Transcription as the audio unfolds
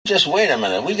Just wait a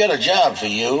minute. We got a job for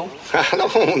you. I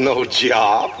don't want no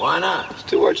job. Why not? It's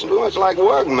too much like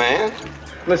work, man.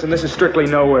 Listen, this is strictly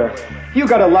nowhere. You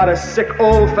got a lot of sick,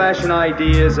 old-fashioned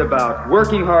ideas about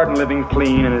working hard and living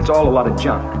clean, and it's all a lot of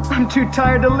junk. I'm too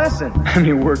tired to listen. I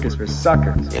mean, work is for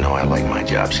suckers. You know, I like my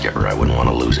job, Skipper. I wouldn't want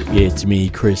to lose it. It's me,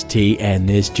 Chris T, and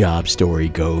this job story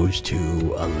goes to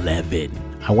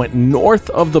 11. I went north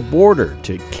of the border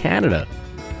to Canada,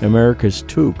 America's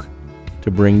Toque, to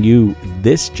bring you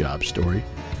this job story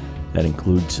that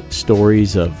includes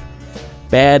stories of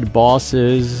bad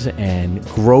bosses and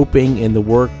groping in the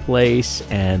workplace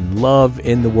and love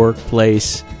in the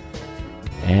workplace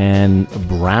and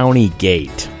Brownie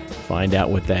Gate. Find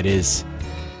out what that is.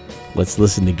 Let's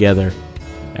listen together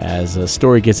as a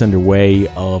story gets underway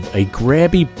of a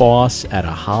grabby boss at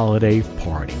a holiday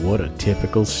party. What a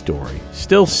typical story.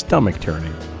 Still stomach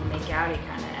turning. Make outy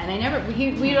kind of.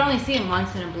 And we'd only see him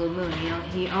once in a blue moon.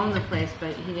 He owned the place,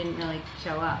 but he didn't really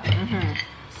show up. Mm-hmm.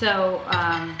 So,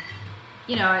 I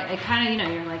kind of,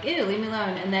 you're like, ew, leave me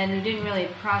alone. And then we didn't really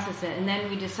process it. And then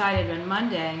we decided on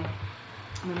Monday,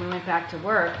 when we went back to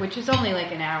work, which was only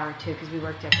like an hour or two because we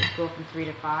worked after school from 3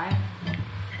 to 5,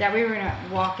 that we were going to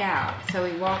walk out. So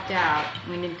we walked out.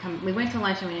 We went to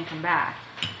lunch and we didn't come back.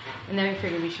 And then we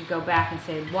figured we should go back and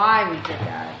say why we did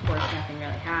that. Of course, nothing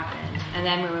really happened. And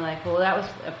then we were like, well, that was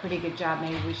a pretty good job.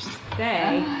 Maybe we should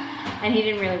stay. And he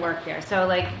didn't really work there. So,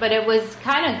 but it was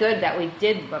kind of good that we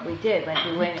did what we did. Like,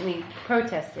 we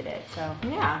protested it. So,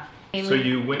 yeah. So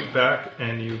you went back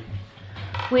and you...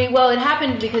 Well, it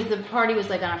happened because the party was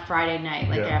like on a Friday night,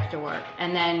 after work.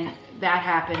 And then that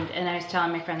happened. And I was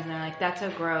telling my friends, and they're like, that's so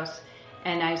gross.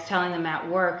 And I was telling them at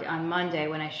work on Monday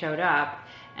when I showed up.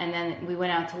 And then we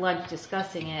went out to lunch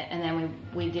discussing it, and then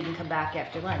we didn't come back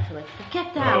after lunch. We're like,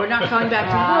 forget that, we're not going back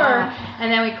to work.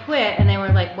 And then we quit, and they were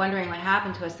like wondering what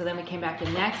happened to us. So then we came back the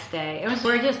next day.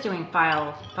 We're just doing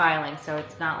filing, so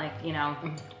it's not like,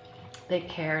 they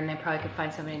cared, and they probably could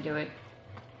find somebody to do it.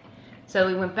 So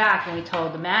we went back and we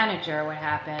told the manager what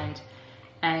happened,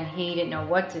 and he didn't know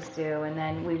what to do. And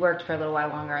then we worked for a little while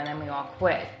longer, and then we all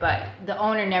quit. But the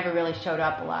owner never really showed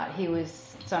up a lot. He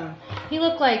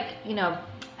looked like,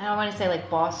 I don't want to say like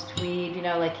Boss Tweed,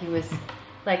 like he was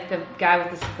like the guy with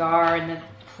the cigar and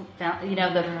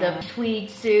the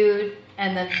tweed suit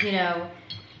and the,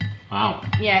 Wow.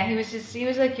 Yeah, he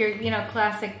was like your,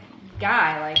 classic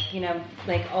guy,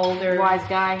 like older. Wise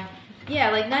guy. Yeah,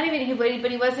 like not even,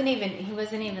 but he wasn't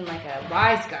even like a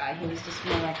wise guy. He was just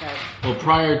more like a... Well,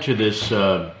 prior to this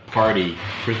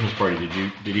Christmas party,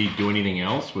 did he do anything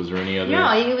else? Was there any other... No,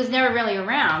 he was never really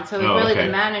around, so he was really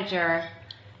the manager.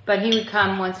 But he would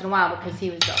come once in a while because he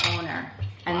was the owner.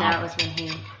 And that was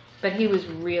when but he was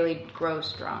really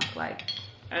gross drunk,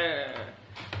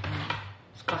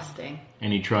 disgusting.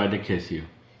 And he tried to kiss you.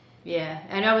 Yeah,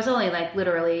 and I was only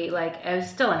literally, I was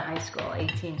still in high school,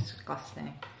 18,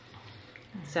 disgusting.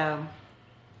 So.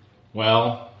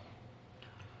 Well,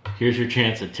 here's your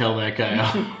chance to tell that guy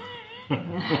out.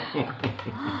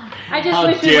 I just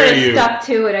wish we would have stuck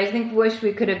to it. Wish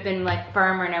we could have been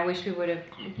firmer, and I wish we would have.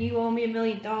 You owe me $1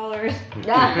 million.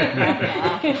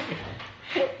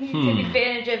 You took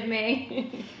advantage of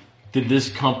me. Did this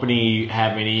company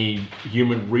have any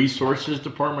human resources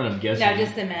department? I'm guessing. No,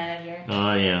 just the manager.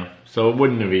 Oh, yeah. So it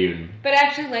wouldn't have even. But I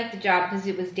actually liked the job because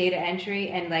it was data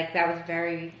entry, and that was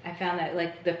very. I found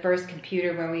that the first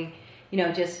computer where we.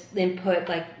 Just input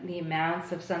the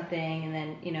amounts of something, and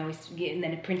then and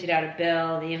then it printed out a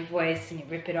bill, the invoice, and you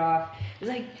rip it off. It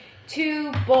was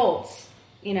 2 bolts,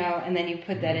 and then you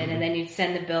put that in, and then you'd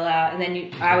send the bill out, and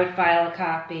then I would file a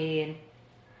copy, and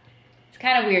it's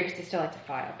kind of weird because I still like to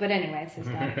file. But anyways, it's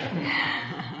not.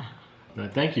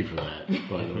 Thank you for that,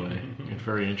 by the way. A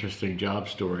very interesting job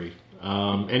story.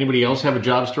 Anybody else have a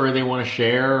job story they want to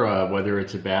share? Whether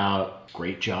it's about a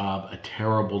great job, a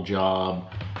terrible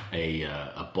job, a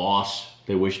boss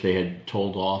they wish they had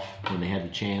told off when they had the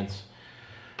chance,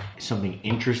 something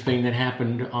interesting that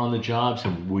happened on the job,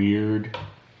 some weird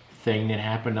thing that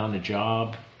happened on the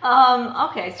job.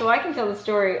 Okay, so I can tell the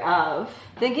story of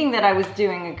thinking that I was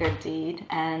doing a good deed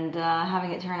and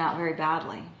having it turn out very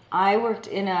badly. I worked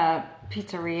in a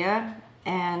pizzeria.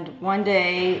 And one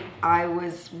day I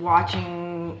was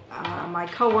watching my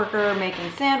coworker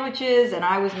making sandwiches, and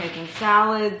I was making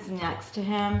salads next to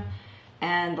him,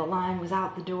 and the line was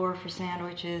out the door for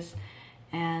sandwiches,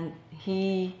 and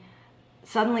he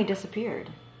suddenly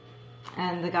disappeared.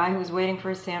 And the guy who was waiting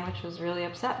for his sandwich was really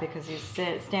upset because he was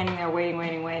standing there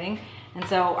waiting. And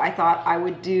so I thought I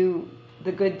would do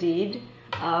the good deed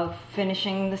of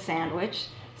finishing the sandwich,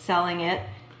 selling it,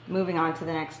 moving on to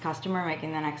the next customer,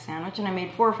 making the next sandwich. And I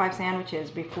made 4 or 5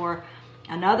 sandwiches before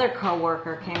another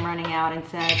coworker came running out and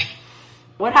said,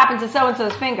 "What happened to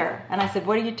so-and-so's finger?" And I said,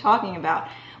 "What are you talking about?"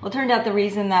 Well, it turned out the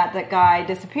reason that guy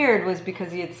disappeared was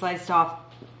because he had sliced off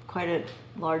quite a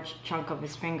large chunk of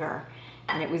his finger,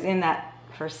 and it was in that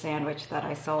first sandwich that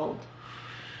I sold.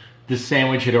 The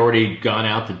sandwich had already gone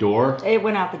out the door? It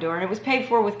went out the door, and it was paid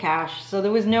for with cash, so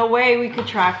there was no way we could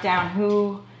track down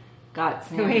who got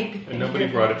sandwich. And nobody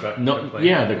brought it back. No,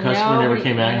 yeah, the customer never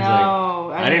came back. No,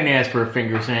 He's like, I didn't ask for a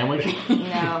finger sandwich.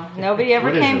 No, nobody ever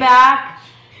What is came it? back,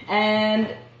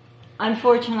 and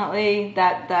unfortunately,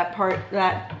 that part,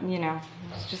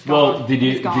 it's just Well, gone. did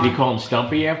It's he gone. call him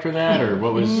Stumpy after that, or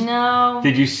what was? No.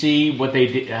 Did you see what they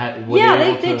did?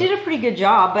 They did a pretty good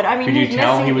job, but I mean, Could you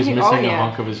tell he was missing yeah. a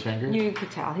hunk of his finger? You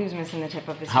could tell he was missing the tip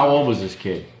of his. How finger. old was this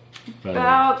kid? by the way?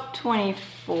 About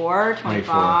 24, 24.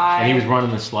 25. And he was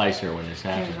running the slicer when this He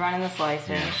happened. was running the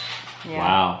slicer. Yeah.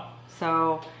 Wow.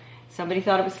 So somebody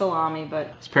thought it was salami,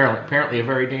 but It's apparently a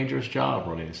very dangerous job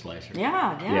running a slicer.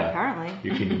 yeah, apparently.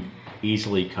 You can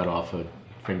easily cut off a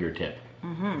fingertip.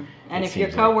 And It if your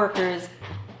seems like- coworker is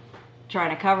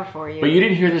trying to cover for you, But you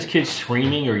didn't hear this kid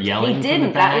screaming or yelling he from didn't.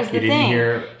 the back? That was the you didn't thing.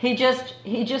 hear...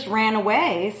 He just ran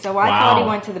away. So I Wow. thought he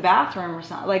went to the bathroom or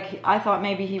something. Like I thought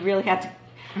maybe he really had to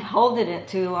hold it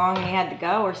too long and he had to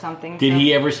go or something. Did So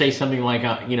he ever say something like,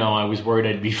 I was worried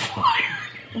I'd be fired?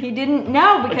 He didn't.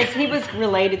 No, because he was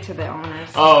related to the owners.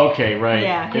 Oh, okay, right.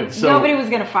 Yeah, So nobody was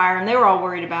going to fire him. They were all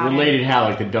worried about related how?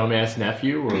 Like the dumbass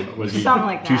nephew? Or was he Something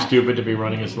like too that. stupid to be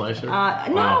running a slicer? No,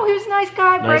 Wow. he was a nice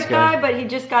guy, Nice bright guy. guy, but he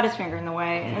just got his finger in the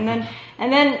way. And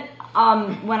then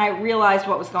when I realized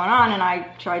what was going on, and I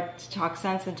tried to talk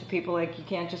sense into people, like you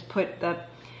can't just put the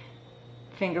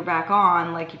finger back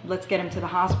on. Like let's get him to the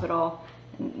hospital.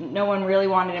 No one really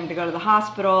wanted him to go to the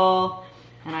hospital.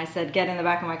 And I said, get in the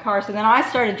back of my car. So then I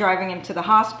started driving him to the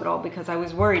hospital because I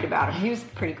was worried about him. He was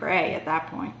pretty gray at that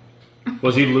point.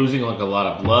 Was he losing like a lot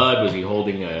of blood? Was he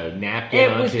holding a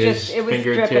napkin onto his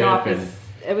fingertip? dripping off and-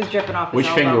 it was dripping off Which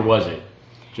his finger elbow. was it?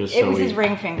 Just It was his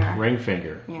ring finger. Ring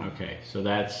finger. Yeah. Okay, so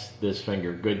that's this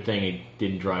finger. Good thing he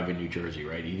didn't drive in New Jersey,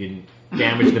 right? He didn't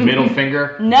damage the middle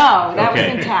finger. No, that Okay.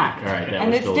 was intact. All right, that and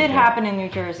was this still did intact. happen in New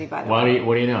Jersey, by the way.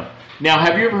 What do you know? Now,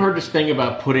 have you ever heard this thing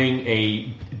about putting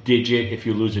a digit, if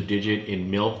you lose a digit,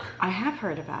 in milk? I have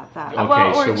heard about that. Okay,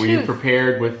 Well, or so were you tooth.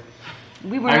 prepared with...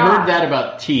 We were I not. heard that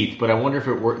about teeth, but I wonder if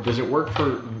it works. Does it work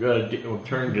for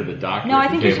turning to the doctor? No, at I the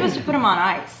think you're table? supposed to put them on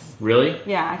ice. Really?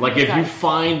 Yeah, I think Like if so. you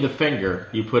find the finger,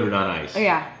 you put it on ice. Oh,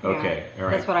 yeah. Okay. Yeah. All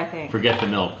right. That's what I think. Forget the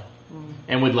milk.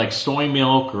 And with like soy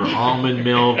milk or almond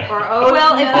milk,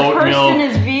 Well, if the Oat person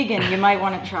milk. is vegan, you might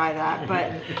want to try that.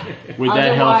 But would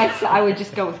that help? otherwise, I would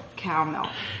just go with cow milk.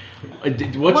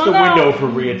 What's Well, the no. window for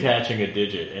reattaching a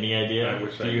digit? Any idea? I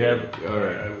wish Do I you did. have? All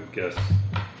right. I would guess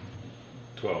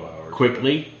 12 hours.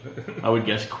 Quickly? I would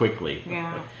guess quickly.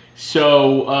 Yeah.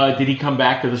 So, did he come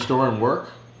back to the store and work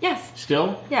Yes.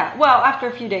 still? Yeah. Well, after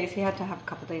a few days, he had to have a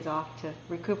couple days off to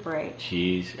recuperate.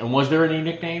 Jeez. And was there any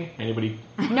nickname? Anybody?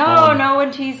 No, no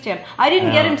one teased him. I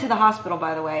didn't get No. him to the hospital,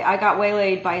 by the way. I got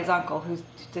waylaid by his uncle, who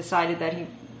decided that he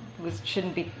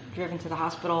shouldn't be driven to the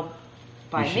hospital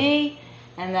by me,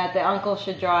 and that the uncle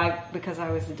should drive because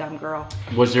I was a dumb girl.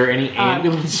 Was there any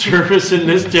ambulance service in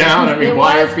this town? I mean, There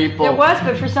why was, are people? There was,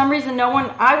 but for some reason, no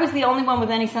one. I was the only one with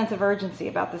any sense of urgency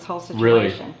about this whole Really?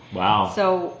 situation. Wow.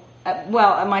 So,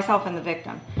 myself and the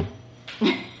victim,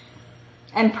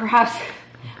 and perhaps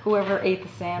whoever ate the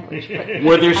sandwich. But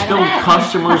Were there I still don't know.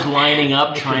 customers lining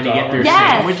up trying to get their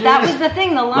Yes, sandwiches? that was the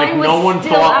thing. The line Like was no one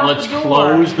still thought, out let's the door.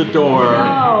 close the door.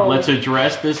 No. Let's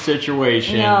address this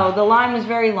situation. No, the line was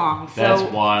very long. So That's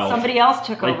wild. Somebody else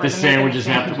took over. Like the to make any sandwiches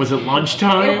happened. Was it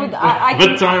lunchtime? It would- I what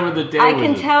can- time of the day I was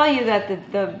can it? tell you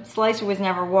that the slicer was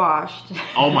never washed.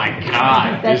 Oh my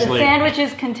God. That Just the like-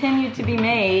 sandwiches continued to be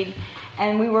made,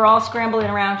 and we were all scrambling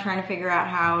around trying to figure out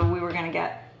how we were going to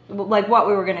get, like what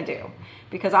we were going to do.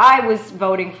 Because I was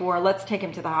voting for, let's take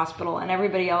him to the hospital, and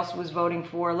everybody else was voting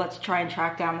for, let's try and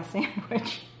track down the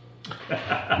sandwich.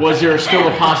 Was there still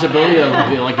a possibility of,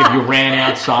 like, if you ran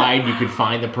outside, you could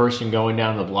find the person going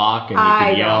down the block and you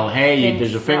I could yell, don't hey, think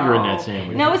there's a finger in so. that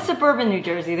sandwich? No, it's suburban New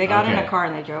Jersey. They got in Okay. a car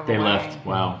and they drove They away. left.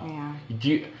 Wow.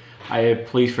 Yeah.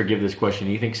 Please forgive this question.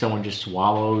 Do you think someone just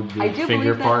swallowed the I do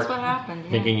finger believe part? that's what happened.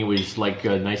 Yeah. Thinking it was like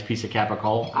a nice piece of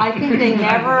capicola? I think they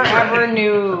never ever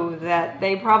knew that.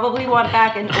 They probably went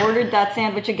back and ordered that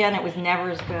sandwich again. It was never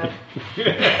as good.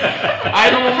 I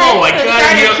don't know. I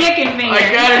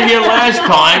got it here last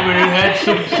time and it had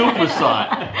some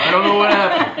supersat. I don't know what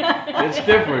happened. It's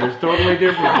different. It's totally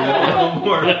different. A little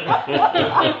more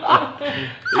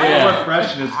Yeah,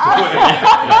 freshness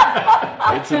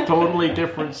to it. it's a totally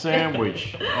different sandwich.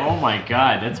 sandwich. Oh my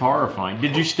God, that's horrifying.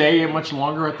 Did you stay much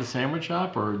longer at the sandwich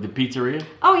shop or the pizzeria?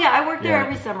 Oh yeah, I worked there Yeah.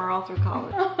 every summer all through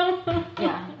college.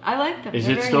 Yeah, I like them. Is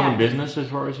They're it very still in nice. business as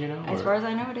far as you know? As or- far as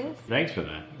I know, it is. Thanks for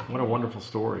that. What a wonderful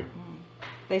story.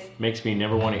 They. Makes me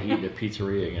never want to eat at a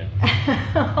pizzeria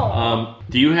again.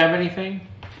 Do you have anything?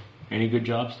 Any good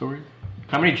job stories?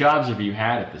 How many jobs have you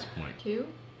had at this point? 2?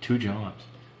 2 jobs.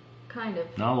 Kind of.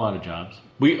 Not a lot of jobs.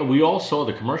 We all saw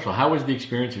the commercial. How was the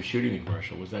experience of shooting the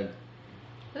commercial? Was that It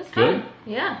was Good? fun.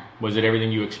 Yeah. was it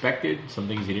everything you expected? Some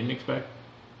things you didn't expect?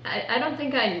 I don't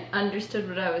think I understood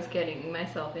what I was getting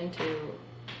myself into,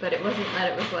 but it wasn't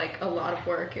that it was like a lot of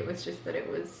work. It was just that it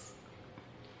was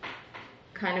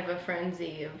kind of a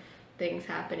frenzy of things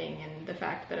happening, and the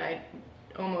fact that I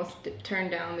almost turned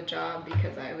down the job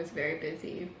because I was very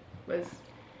busy was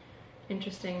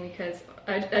interesting, because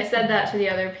I said that to the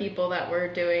other people that were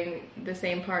doing the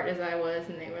same part as I was,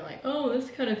 and they were like, oh, this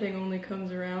kind of thing only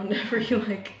comes around every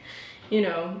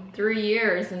 3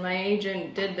 years, and my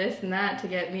agent did this and that to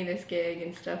get me this gig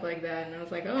and stuff like that, and I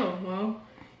was like, oh, well,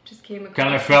 just came across.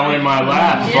 Kind of fell in my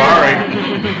lap.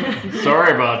 Yeah. Sorry.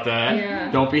 Sorry about that.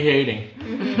 Yeah. Don't be hating.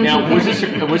 Now, was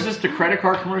this the credit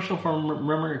card commercial? If I'm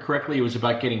remembering correctly, it was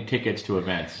about getting tickets to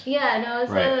events. Yeah, no,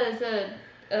 it's Right.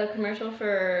 a commercial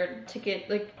for ticket,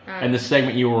 And the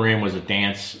segment you were in was a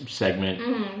dance segment.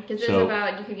 because So- it's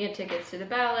about, you could get tickets to the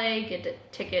ballet,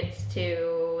 tickets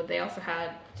to, they also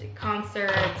had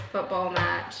concerts, football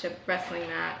match, a wrestling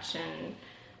match, and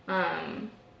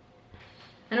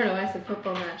I don't know why I said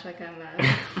football match like I'm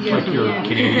a Like you're European.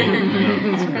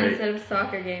 Canadian. That's great. Instead of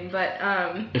soccer game, but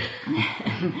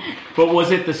But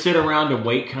was it the sit around and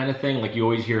wait kind of thing? Like you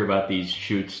always hear about these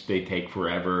shoots, they take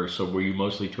forever. So were you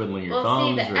mostly twiddling your well,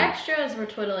 see, thumbs? the or? extras were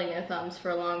twiddling their thumbs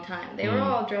for a long time. They were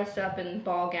all dressed up in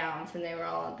ball gowns, and they were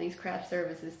all at these craft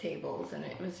services tables, and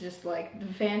it was just like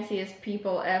the fanciest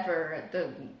people ever at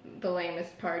the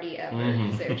lamest party ever.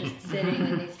 Because they were just sitting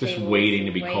in these Just tables, waiting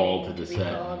to be waiting called to to the be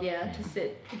set. called, yeah, to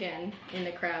sit again in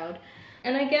the crowd.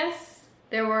 And I guess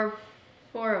there were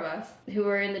 4 of us who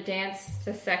were in the dance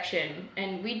section,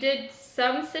 and we did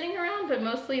some sitting around, but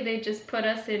mostly they just put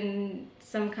us in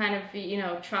some kind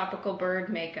of tropical bird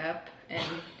makeup,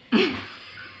 and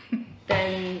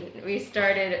then we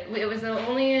started. It was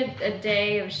only a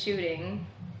day of shooting,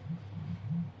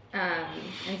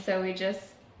 and so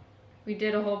we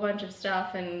did a whole bunch of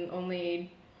stuff, and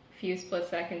only a few split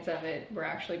seconds of it were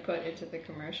actually put into the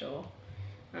commercial.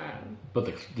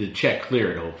 But the check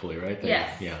cleared, hopefully, right?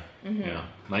 Yes. Yeah. Yeah.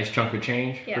 Nice chunk of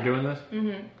change for Yeah. doing this?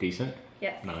 Mm-hmm. Decent?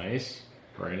 Yes. Nice.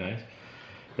 Very nice.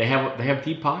 They have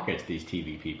deep pockets, these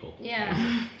TV people.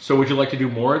 Yeah. So would you like to do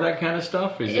more of that kind of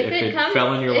stuff? If it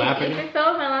fell in your lap if again? it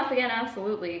fell in my lap again,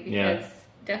 absolutely, because Yeah.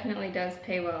 definitely does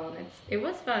pay well, and it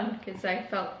was fun because I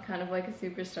felt kind of like a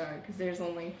superstar because there's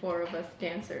only 4 of us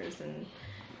dancers, and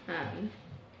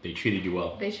They treated you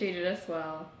well. they treated us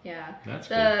well. Yeah, That's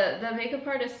the makeup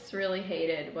artists really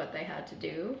hated what they had to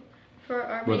do for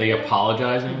our. Were they makeup.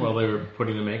 apologizing while they were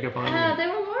putting the makeup on you? They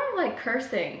were more like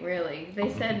cursing, really. They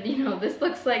said, this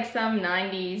looks like some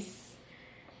 90s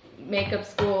makeup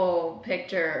school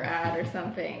picture ad or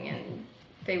something, and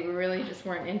they really just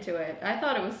weren't into it. I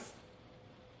thought it was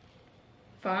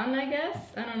fun, I guess.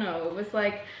 I don't know. It was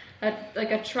like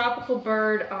a tropical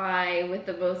bird eye with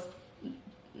the most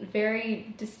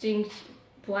very distinct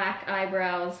black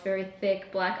eyebrows, very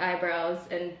thick black eyebrows,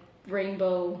 and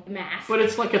rainbow mask. But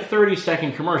it's like a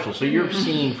 30-second commercial, so you're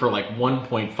seen for like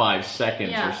 1.5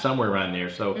 seconds Yeah. or somewhere around there.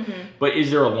 So, But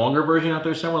is there a longer version out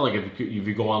there somewhere? Like if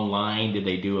you go online, did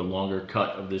they do a longer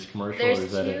cut of this commercial? There's or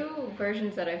is that 2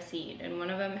 versions that I've seen, and one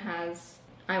of them has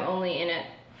I'm only in it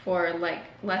for like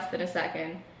less than a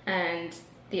second, and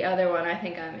the other one I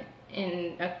think I'm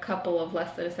in a couple of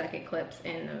less than a second clips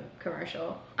in the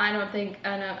commercial. I don't think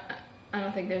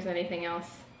there's anything else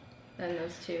than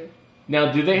those 2.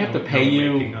 Now, do they have to pay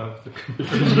you? Making of the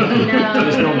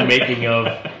There's no making of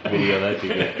video. That'd be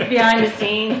good. Behind the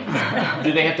scenes.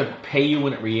 Do they have to pay you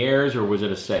when it re-airs, or was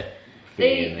it a set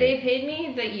fee? They paid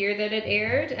me the year that it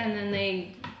aired, and then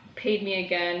they paid me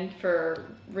again for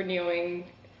renewing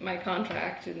my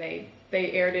contract, and they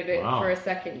aired it Wow. for a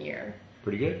second year.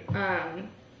 Pretty good.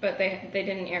 But they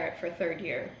didn't air it for a 3rd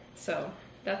year, so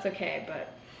that's okay,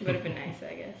 but it would have been nice,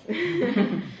 I guess.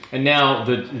 And now,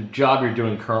 the job you're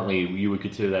doing currently, you would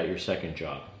consider that your second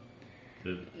job?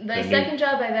 The Second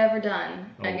job I've ever done,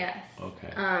 I Oh, guess.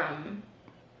 okay.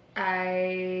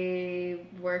 I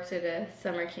worked at a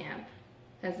summer camp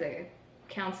as a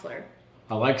counselor.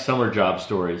 I like summer job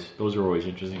stories. Those are always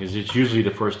interesting because it's usually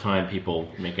the first time people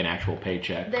make an actual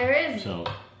paycheck. There is So,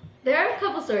 There are a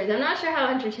couple stories. I'm not sure how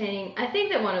entertaining. I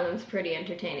think that one of them's pretty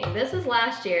entertaining. This was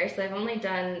last year, so I've only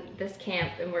done this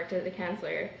camp and worked as a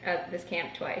counselor at this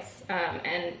camp twice.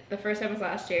 And the first time was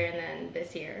last year and then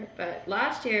this year. But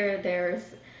last year, there's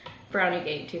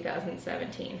Browniegate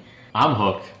 2017. I'm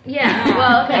hooked. Yeah,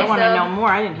 well, okay, I want to so know more.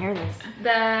 I didn't hear this.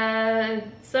 the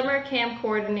summer camp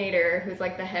coordinator, who's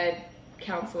like the head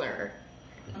counselor,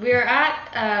 we were at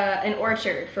an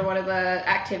orchard for one of the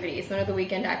activities, one of the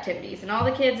weekend activities, and all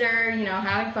the kids are,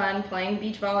 having fun, playing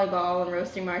beach volleyball and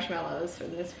roasting marshmallows for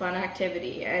this fun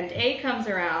activity. And A comes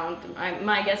around,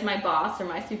 I guess my boss or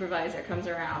my supervisor comes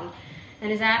around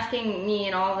and is asking me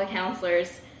and all the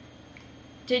counselors,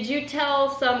 did you tell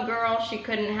some girl she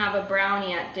couldn't have a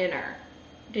brownie at dinner?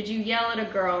 Did you yell at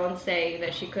a girl and say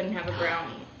that she couldn't have a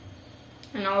brownie?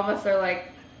 And all of us are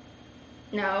like,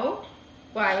 no.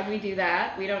 Why would we do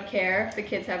that? We don't care if the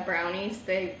kids have brownies.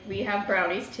 We have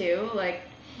brownies too. Like,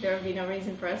 there would be no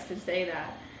reason for us to say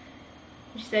that.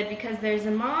 She said, because there's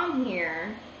a mom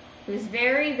here who's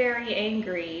very, very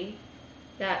angry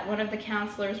that one of the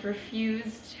counselors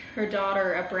refused her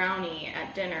daughter a brownie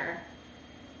at dinner.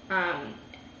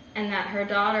 And that her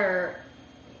daughter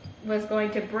was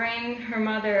going to bring her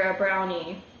mother a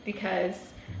brownie because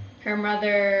her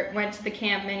mother went to the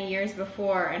camp many years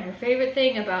before, and her favorite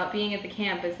thing about being at the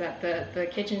camp is that the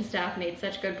kitchen staff made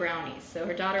such good brownies. So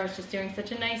her daughter was just doing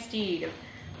such a nice deed of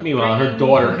Meanwhile, her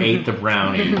daughter ate the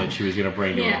brownie that she was going to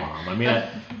bring to her mom. I mean,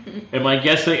 am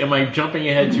I jumping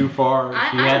ahead too far?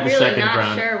 I'm really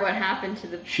not sure what happened to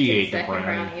the second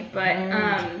brownie. But,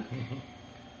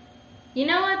 you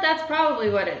know what? That's probably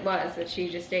what it was, that she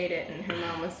just ate it, and her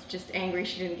mom was just angry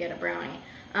she didn't get a brownie.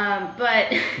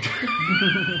 But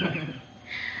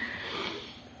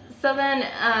so then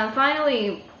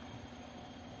finally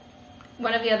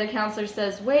one of the other counselors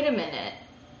says, wait a minute,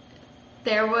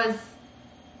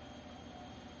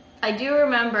 I do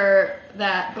remember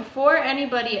that before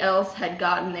anybody else had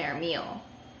gotten their meal,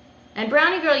 and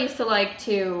Brownie Girl used to like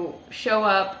to show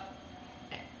up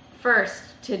first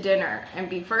to dinner and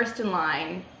be first in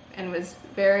line and was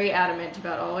very adamant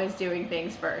about always doing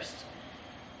things first.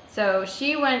 So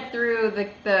she went through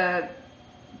the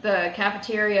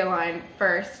cafeteria line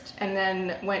first and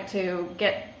then went to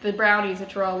get the brownies,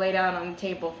 which were all laid out on the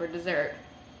table for dessert.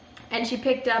 And she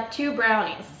picked up 2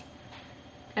 brownies.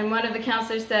 And one of the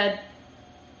counselors said,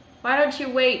 why don't you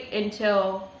wait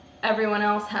until everyone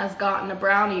else has gotten a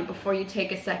brownie before you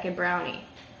take a second brownie?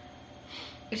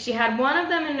 She had one of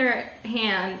them in her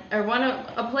hand, or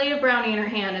a plate of brownie in her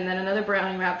hand, and then another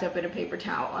brownie wrapped up in a paper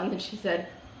towel. And then she said,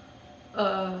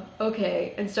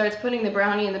 okay, and starts putting the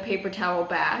brownie in the paper towel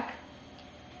back.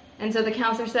 And so the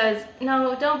counselor says,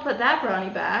 no, don't put that brownie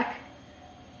back.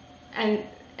 And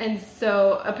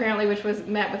so apparently, which was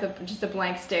met with just a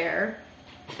blank stare.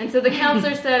 And so the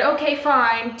counselor said, okay,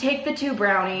 fine, take the 2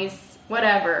 brownies,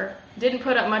 whatever. Didn't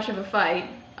put up much of a fight,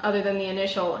 other than the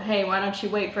initial, hey, why don't you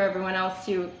wait for everyone else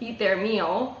to eat their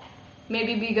meal?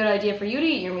 Maybe it'd be a good idea for you to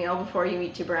eat your meal before you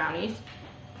eat 2 brownies.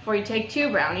 Before you take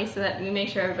 2 brownies, so that we make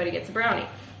sure everybody gets a brownie.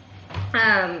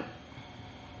 And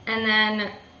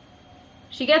then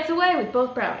she gets away with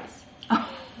both brownies.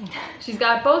 She's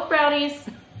got both brownies.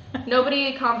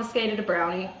 Nobody confiscated a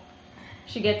brownie.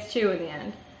 She gets 2 in the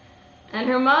end. And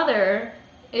her mother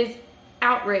is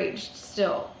outraged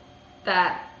still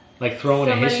that like throwing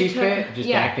a hissy fit, just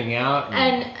acting out.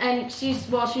 And she's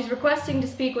requesting to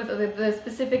speak with the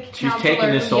specific she's counselor taking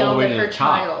this who all the yelled way at to her the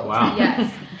top. child. Wow.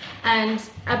 Yes. And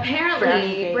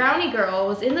apparently, Brownie Girl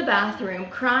was in the bathroom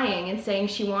crying and saying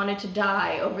she wanted to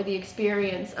die over the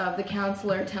experience of the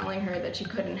counselor telling her that she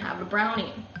couldn't have a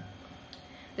brownie.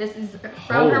 This is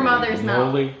from her mother's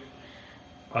mouth.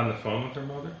 On the phone with her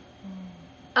mother?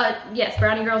 Yes,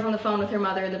 Brownie Girl's on the phone with her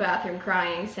mother in the bathroom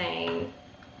crying, saying,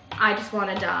 I just want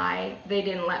to die. They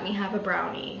didn't let me have a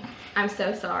brownie. I'm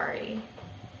so sorry.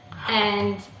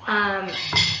 And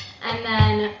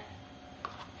then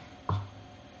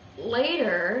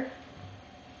later,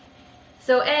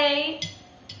 so A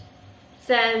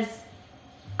says,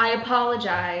 I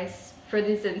apologize for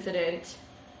this incident.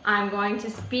 I'm going to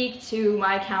speak to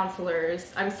my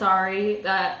counselors. I'm sorry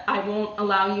that I won't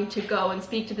allow you to go and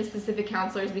speak to the specific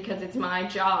counselors because it's my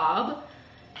job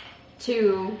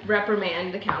to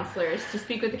reprimand the counselors, to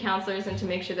speak with the counselors, and to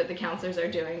make sure that the counselors are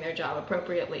doing their job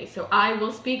appropriately. So I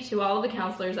will speak to all of the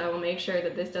counselors. I will make sure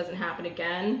that this doesn't happen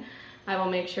again. I will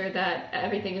make sure that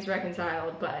everything is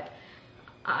reconciled, but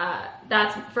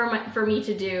that's for me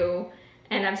to do,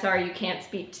 and I'm sorry you can't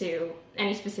speak to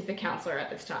any specific counselor at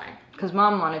this time. Because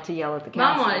Mom wanted to yell at the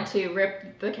counselor. Mom wanted to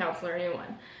rip the counselor a new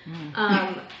one.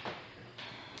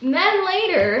 And then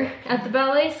later, at the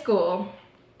ballet school,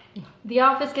 the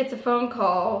office gets a phone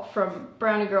call from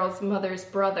Brownie Girl's mother's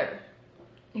brother,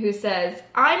 who says,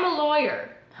 "I'm a lawyer,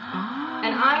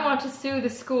 and I want to sue the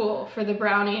school for the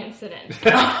brownie incident."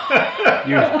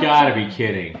 You've got to be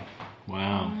kidding.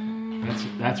 Wow.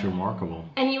 That's remarkable.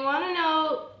 And you want to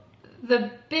know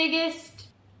the biggest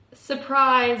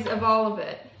surprise of all of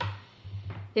it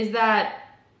is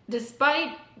that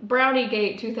despite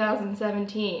Browniegate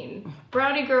 2017,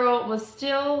 Brownie Girl was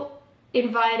still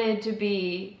invited to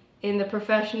be in the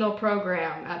professional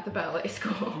program at the ballet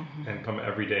school. And come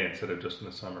every day instead of just in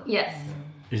the summer. Yes.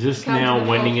 Is this Come to now the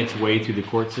wending full- its way through the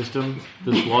court system,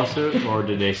 this lawsuit, or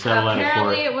did they settle out of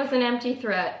Apparently court? it was an empty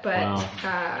threat, but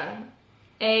Wow.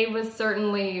 A was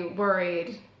certainly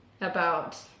worried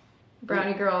about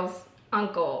Brownie Girl's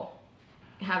uncle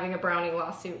having a brownie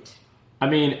lawsuit. I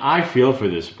mean, I feel for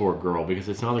this poor girl because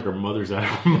it sounds like her mother's out of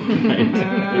her mind.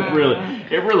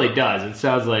 It really does. It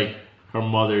sounds like her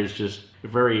mother's just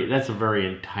that's a very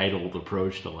entitled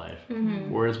approach to life.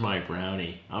 Mm-hmm. Where's my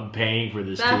brownie? I'm paying for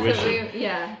this That's tuition. what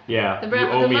yeah. Yeah, The you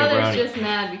owe me a mother's brownie. just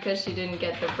mad because she didn't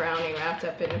get the brownie wrapped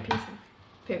up in a piece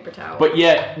of paper towel. But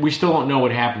yet, we still don't know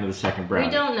what happened to the second brownie.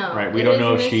 We don't know. Right? We It don't is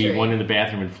know a if she mystery. went in the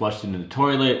bathroom and flushed it in the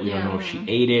toilet. We Yeah. don't know if she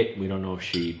ate it. We don't know if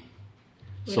she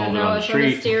we sold don't it know on the if a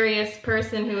street. mysterious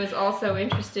person who is also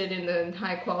interested in the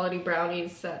high quality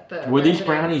brownies at the Were these residence.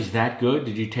 brownies that good?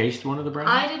 Did you taste one of the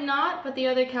brownies? I did not, but the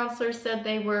other counselors said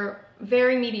they were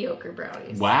very mediocre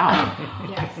brownies. Wow.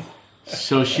 Yes,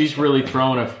 So she's really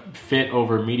throwing a fit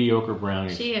over mediocre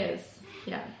brownies. she is.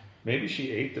 Yeah. Maybe she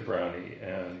ate the brownie,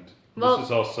 and Well- this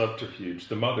is all subterfuge.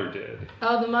 The mother did.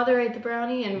 Oh, the mother ate the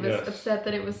brownie and was Yes. upset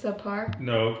that it was subpar?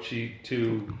 No,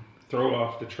 to throw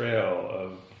off the trail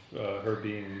of her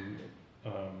being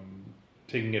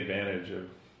taking advantage of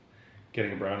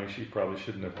getting a brownie she probably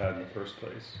shouldn't have had in the first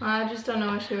place. I just don't know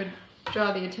why she would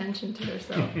draw the attention to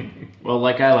herself. Well,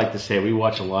 like I like to say, we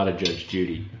watch a lot of Judge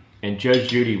Judy. And Judge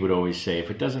Judy would always say,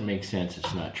 if it doesn't make sense,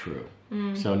 it's not true.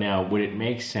 So now, would it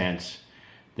make sense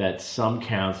that some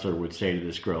counselor would say to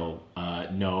this girl,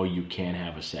 no, you can't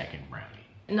have a second brownie?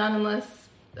 Not unless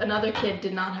another kid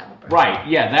did not have a brownie. Right,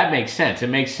 yeah, that makes sense. It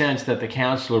makes sense that the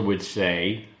counselor would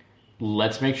say,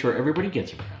 let's make sure everybody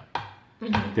gets a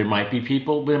brownie. There might be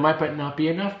people, but there might not be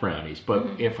enough brownies. But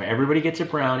if everybody gets a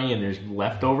brownie and there's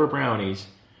leftover brownies,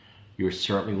 you're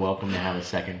certainly welcome to have a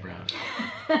second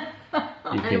brownie.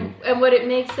 You can, And would it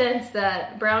make sense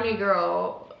that Brownie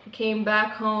Girl came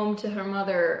back home to her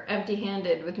mother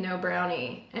empty-handed with no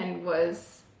brownie and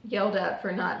was yelled at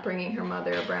for not bringing her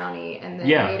mother a brownie and then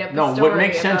made yeah, up a no, story what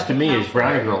makes sense about to the me is counselor?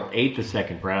 Brownie Girl ate the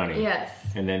second brownie. Yes.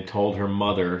 And then told her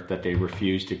mother that they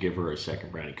refused to give her a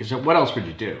second brownie. Because what else would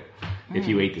you do if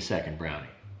you ate the second brownie?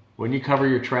 Wouldn't you cover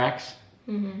your tracks?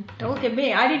 Don't look at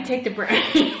me. I didn't take the brownie.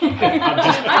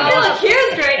 I feel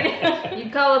accused right now. You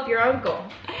call up your uncle.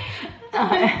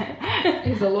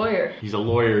 He's a lawyer. He's a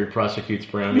lawyer who prosecutes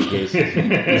brownie cases.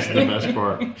 This is the best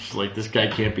part. She's like, this guy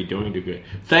can't be doing too good.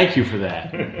 Thank you for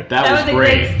that. That was a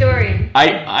great story.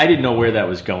 I didn't know where that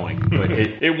was going, but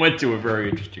it went to a very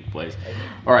interesting place.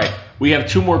 All right, we have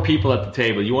two more people at the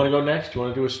table. You want to go next? You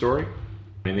want to do a story?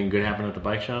 Anything good happen at the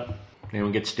bike shop?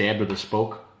 Anyone get stabbed with a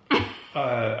spoke?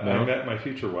 I met my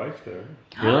future wife there.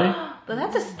 Really? But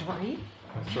that's a story.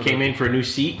 Came in for a new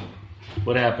seat?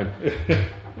 What happened?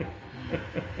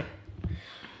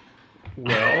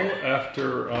 Well,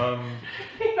 after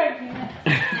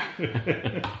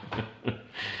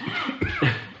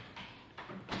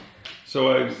so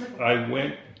I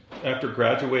went after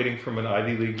graduating from an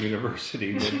Ivy League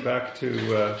university, went back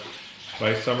to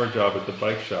my summer job at the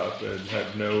bike shop and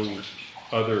had no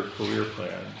other career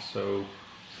plans. So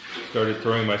started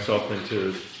throwing myself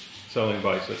into selling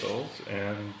bicycles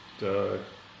and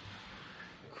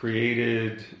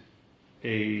created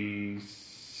a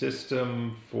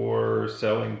system for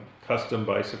selling custom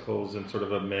bicycles and sort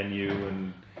of a menu,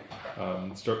 and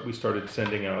we started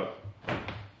sending out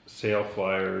sale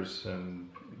flyers and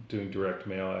doing direct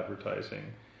mail advertising.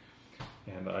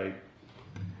 And I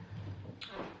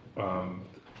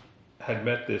had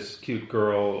met this cute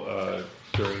girl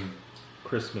during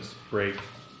Christmas break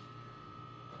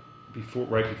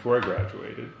right before I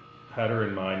graduated. Had her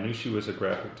in mind, knew she was a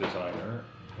graphic designer,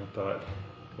 and thought,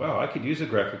 wow, I could use a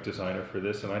graphic designer for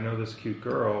this, and I know this cute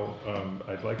girl.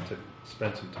 I'd like to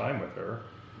spend some time with her.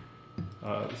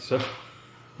 So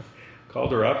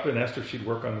called her up and asked her if she'd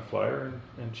work on the flyer,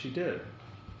 and she did.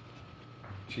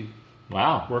 She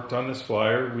worked on this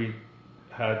flyer. We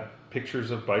had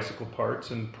pictures of bicycle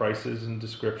parts and prices and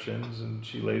descriptions, and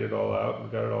she laid it all out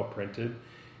and got it all printed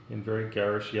in very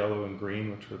garish yellow and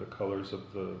green, which were the colors of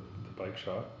the bike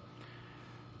shop,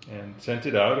 and sent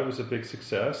it out. It was a big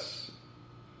success.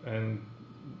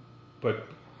 But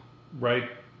right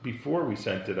before we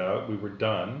sent it out, we were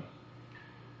done.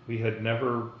 We had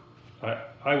never.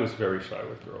 I was very shy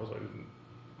with girls. I didn't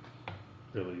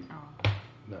really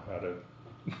know how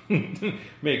to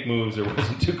make moves, or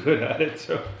wasn't too good at it.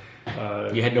 So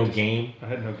you had no game. I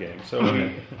had no game. So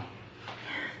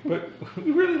but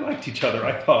we really liked each other,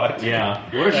 I thought. Yeah.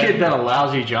 What if she had done a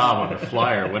lousy job on the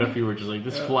flyer? What if you were just like,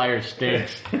 this flyer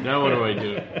stinks? Now what do I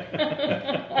do?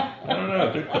 I don't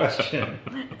know. Good question.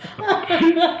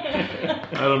 I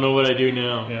don't know what I do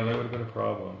now. Yeah, that would have been a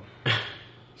problem.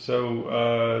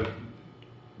 So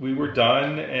we were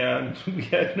done, and we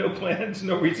had no plans,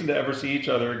 no reason to ever see each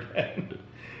other again.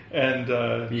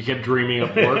 And you kept dreaming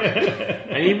up work.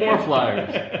 I need more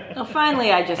flyers. Well,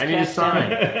 finally, I just I need a kissed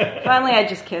sign. him. Finally, I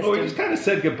just kissed well, we him. just kind of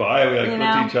said goodbye. We looked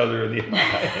at each other in the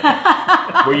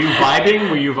eye. Were you vibing?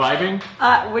 What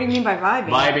do you mean by vibing?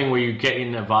 Vibing, were you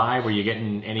getting a vibe? Were you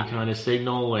getting any kind of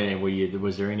signal? And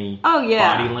was there any body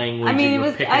language? I mean, you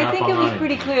were picking I up think it was on?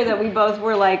 pretty clear that we both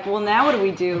were like, well, now what do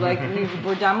we do? Like,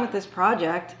 we're done with this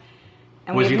project.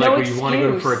 And was we he have like, no well, you want to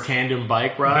go for a tandem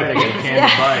bike ride? I got a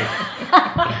tandem bike.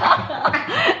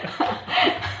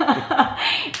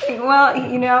 Well,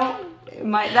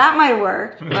 that might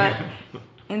work, but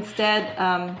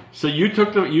instead... so you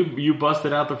took you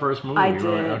busted out the first movie. I You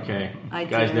were did. like, okay, I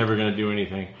guy's did. never going to do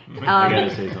anything. I got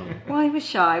to say something. Well, he was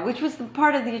shy, which was the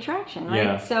part of the attraction, right?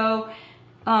 Yeah. So,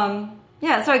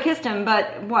 so I kissed him,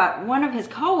 but one of his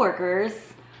coworkers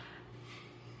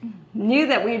knew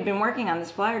that we had been working on this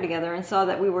flyer together and saw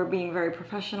that we were being very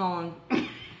professional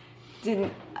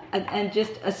and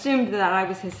just assumed that I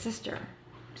was his sister.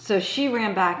 So she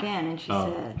ran back in and she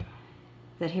said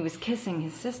that he was kissing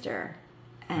his sister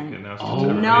and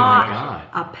not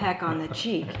a peck on the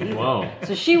cheek either. Whoa.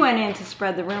 So she went in to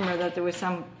spread the rumor that there was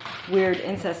some weird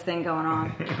incest thing going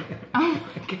on. Oh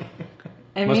my God.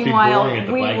 And Must meanwhile, be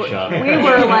boring at the bike shop. we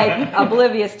were like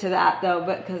oblivious to that though,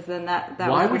 because then that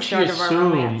Why was would the she start of our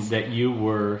assume romance. that you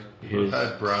were his?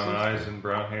 Had brown eyes and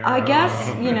brown hair. I guess,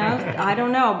 I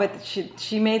don't know, but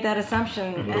she made that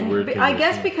assumption. What a weird thing I to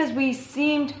guess say. because we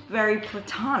seemed very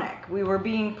platonic. We were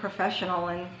being professional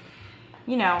and,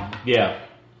 Yeah.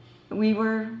 we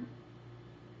were,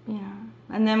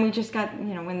 and then we just got,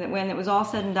 when it was all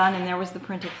said and done and there was the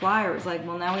printed flyer, it was like,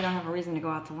 well, now we don't have a reason to go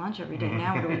out to lunch every day.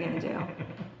 Now what are we going to do?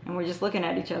 And we're just looking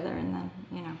at each other and then,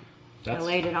 I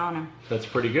laid it on him. That's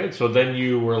pretty good. So then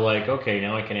you were like, okay,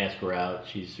 now I can ask her out.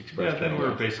 She's expressed Yeah, then we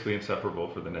were basically inseparable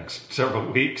for the next several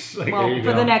weeks. Like, Well, there you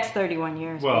for go. the next 31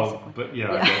 years, well, basically.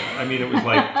 but I mean, it was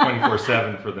like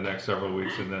 24/7 for the next several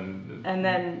weeks, and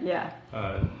then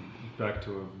back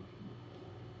to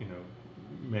a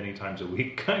many times a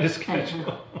week kind of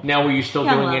schedule. Now, were you still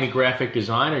Yeah, doing love. any graphic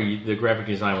design, or the graphic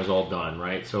design was all done,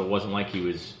 right? So it wasn't like he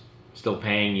was still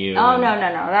paying you. Oh, no.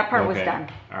 That part was Okay. done.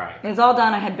 All right. It was all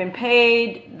done. I had been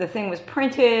paid. The thing was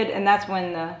printed, and that's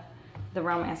when the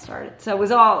romance started. So it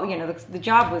was all, the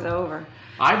job was over.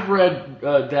 I've read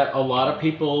that a lot of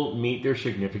people meet their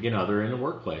significant other in the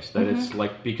workplace. That it's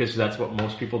like, because that's what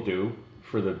most people do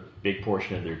for the big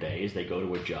portion of their day is they go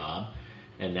to a job,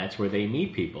 and that's where they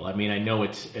meet people. I mean, I know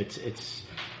it's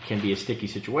can be a sticky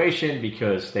situation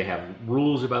because they have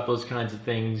rules about those kinds of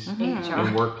things in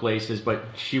workplaces. But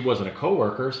she wasn't a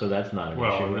coworker, so that's not an issue.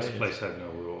 Well, Right? this place had no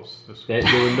rules. There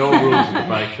were no rules at the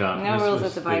bike shop. No This rules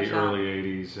was at the bike shop. early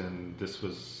 '80s, and this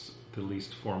was the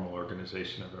least formal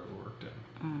organization I've ever worked in.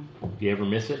 Do you ever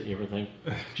miss it? You ever think,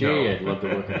 gee, No. I'd love to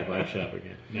work at the bike shop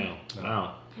again? No.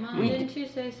 Wow. Mom, didn't you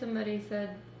say somebody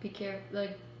said be careful,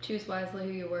 like choose wisely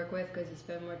who you work with because you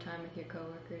spend more time with your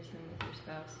coworkers than with your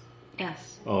spouse?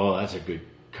 Yes. Oh, that's a good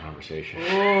conversation.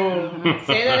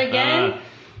 Say that again.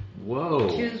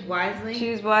 Whoa. Choose wisely.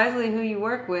 Choose wisely who you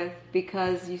work with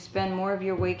because you spend more of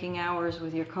your waking hours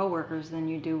with your coworkers than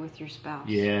you do with your spouse.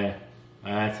 Yeah.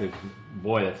 That's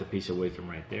a piece of wisdom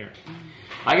right there.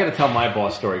 I got to tell my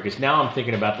boss story because now I'm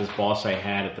thinking about this boss I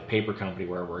had at the paper company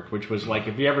where I worked, which was like,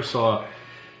 if you ever saw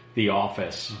The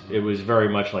Office, it was very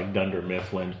much like Dunder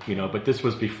Mifflin, but this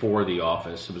was before The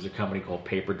Office. It was a company called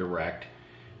Paper Direct.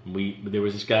 There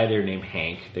was this guy there named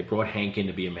Hank. They brought Hank in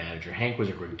to be a manager. Hank was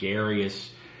a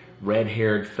gregarious,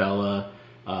 red-haired fella,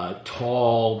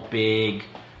 tall, big,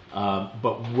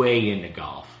 but way into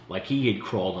golf. Like he had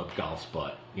crawled up golf's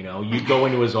butt. You'd go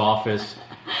into his office,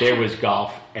 there was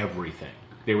golf everything.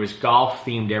 There was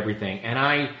golf-themed everything. And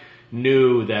I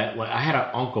knew that I had an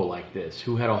uncle like this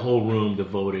who had a whole room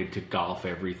devoted to golf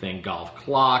everything. Golf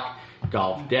clock,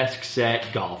 golf desk set,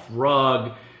 golf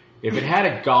rug. If it had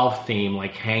a golf theme,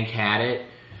 like Hank had it,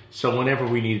 so whenever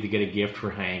we needed to get a gift for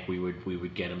Hank, we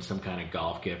would get him some kind of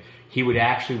golf gift. He would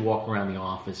actually walk around the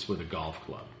office with a golf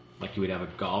club. Like he would have a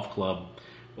golf club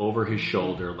over his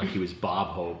shoulder like he was Bob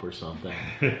Hope or something.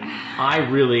 I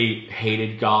really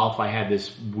hated golf. I had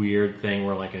this weird thing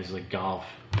where like I was like, golf,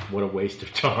 what a waste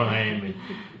of time. And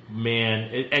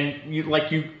man,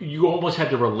 you almost had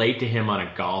to relate to him on a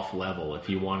golf level if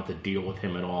you wanted to deal with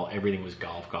him at all. Everything was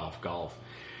golf.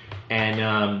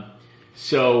 And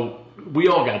so we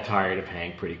all got tired of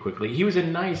Hank pretty quickly. He was a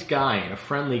nice guy and a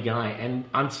friendly guy, and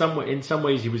in some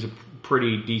ways he was a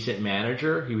pretty decent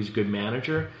manager. He was a good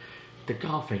manager. The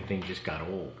golfing thing just got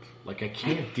old. Like I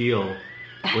can't deal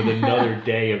with another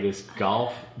day of this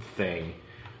golf thing.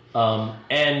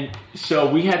 And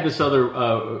so we had this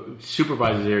other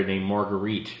supervisor there named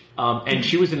Marguerite, and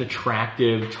she was an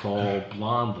attractive, tall,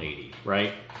 blonde lady,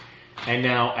 right? And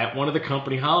now at one of the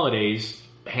company holidays,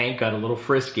 Hank got a little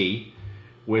frisky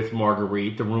with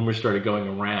Marguerite. The rumors started going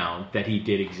around that he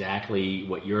did exactly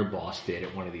what your boss did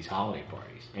at one of these holiday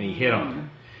parties, and he hit on her.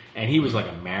 And he was like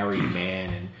a married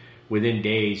man, and within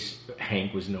days,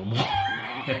 Hank was no more.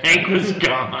 Hank was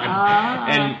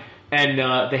gone. And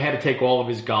they had to take all of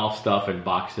his golf stuff and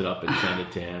box it up and send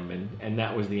it to him. And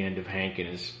that was the end of Hank and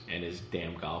his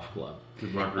damn golf club.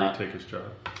 Did Marguerite take his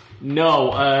job?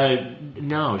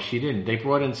 No, she didn't. They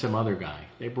brought in some other guy.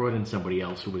 They brought in somebody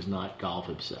else who was not golf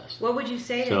obsessed. What would you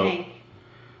say to Hank?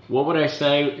 What would I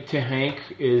say to Hank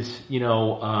is,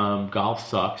 golf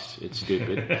sucks. It's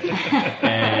stupid.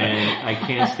 And I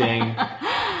can't stand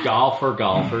golf for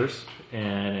golfers.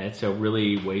 And it's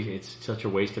such a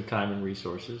waste of time and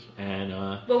resources. And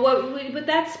but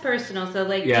that's personal. So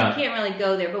you can't really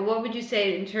go there. But what would you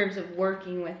say in terms of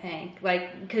working with Hank?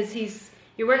 Like, because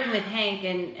you're working with Hank,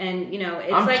 and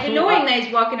it's annoying that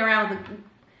he's walking around with.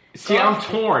 I'm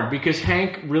torn because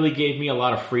Hank really gave me a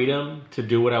lot of freedom to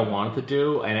do what I wanted to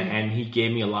do, and he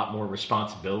gave me a lot more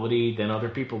responsibility than other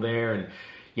people there. And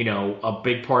a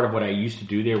big part of what I used to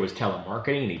do there was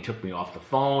telemarketing, and he took me off the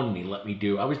phone and he let me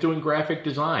I was doing graphic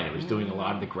design. I was doing a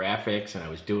lot of the graphics, and I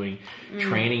was doing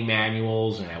training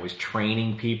manuals, and I was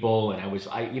training people, and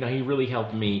he really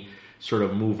helped me sort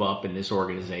of move up in this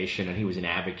organization, and he was an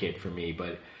advocate for me.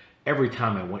 But every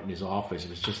time I went in his office, it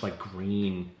was just like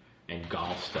green and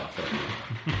golf stuff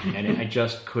and I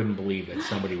just couldn't believe that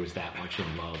somebody was that much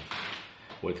in love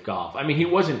with golf. I mean, he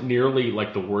wasn't nearly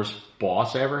like the worst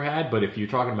boss I ever had, but if you're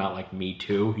talking about like Me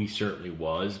Too, he certainly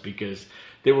was, because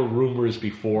there were rumors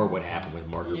before what happened with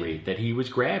Marguerite that he was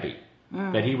grabby,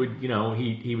 that he would,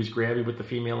 he was grabby with the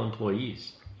female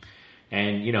employees.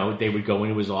 And, they would go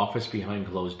into his office behind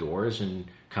closed doors and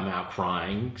come out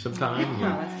crying sometimes.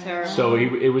 That's terrible. So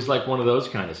it was like one of those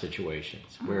kind of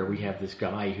situations where we have this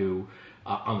guy who,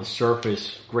 on the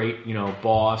surface, great,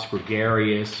 boss,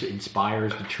 gregarious,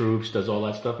 inspires the troops, does all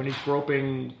that stuff, and he's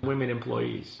groping women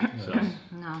employees. So,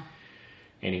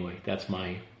 anyway, that's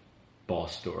my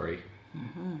boss story.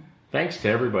 Mm-hmm. Thanks to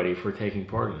everybody for taking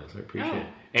part in this. I appreciate it.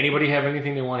 Anybody have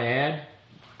anything they want to add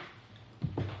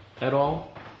at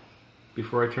all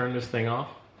before I turn this thing off?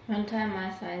 One time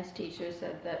my science teacher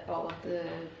said that all of the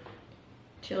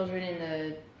children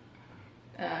in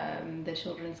the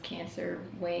children's cancer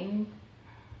wing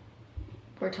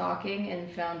were talking and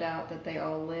found out that they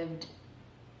all lived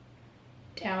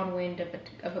downwind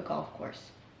of a golf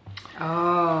course.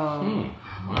 Oh.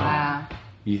 Wow.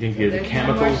 You think the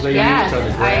chemicals they use on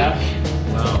the grass?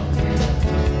 Wow.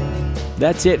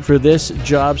 That's it for this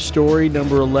job story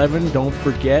number 11. Don't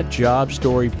forget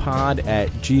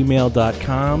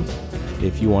jobstorypod@gmail.com.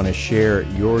 If you want to share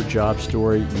your job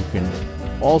story, you can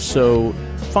also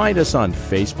find us on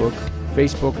Facebook,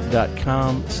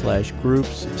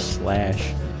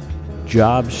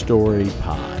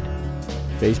 facebook.com/groups/jobstorypod.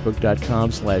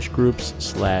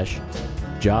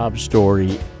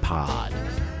 facebook.com/groups/jobstorypod.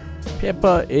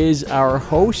 Pippa is our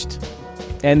host.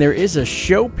 And there is a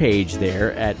show page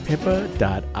there at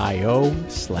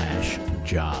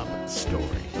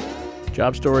pippa.io/jobstory.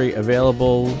 Job Story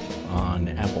available on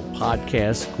Apple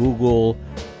Podcasts, Google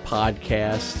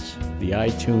Podcasts, the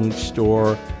iTunes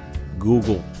Store,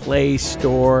 Google Play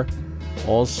Store.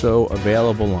 Also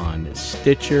available on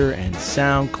Stitcher and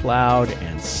SoundCloud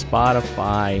and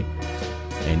Spotify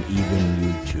and even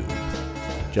YouTube.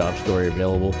 Job Story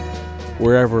available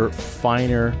wherever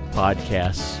finer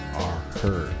podcasts are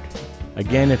heard.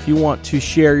 Again, if you want to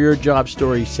share your job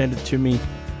story, send it to me,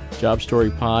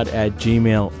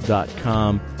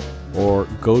 jobstorypod@gmail.com, or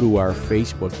go to our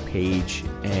Facebook page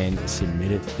and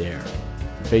submit it there.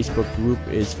 The Facebook group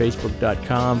is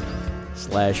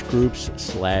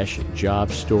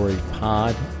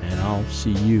facebook.com/groups/jobstorypod, and I'll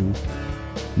see you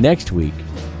next week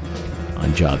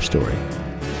on Job Story.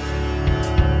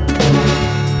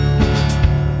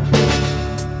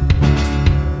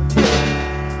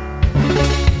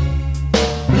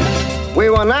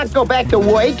 will not go back to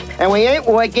work, and we ain't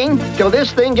working till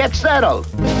this thing gets settled.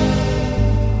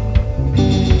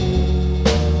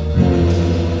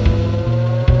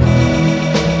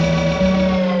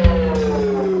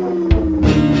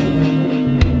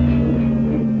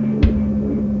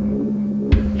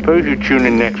 Suppose you tune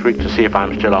in next week to see if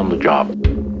I'm still on the job.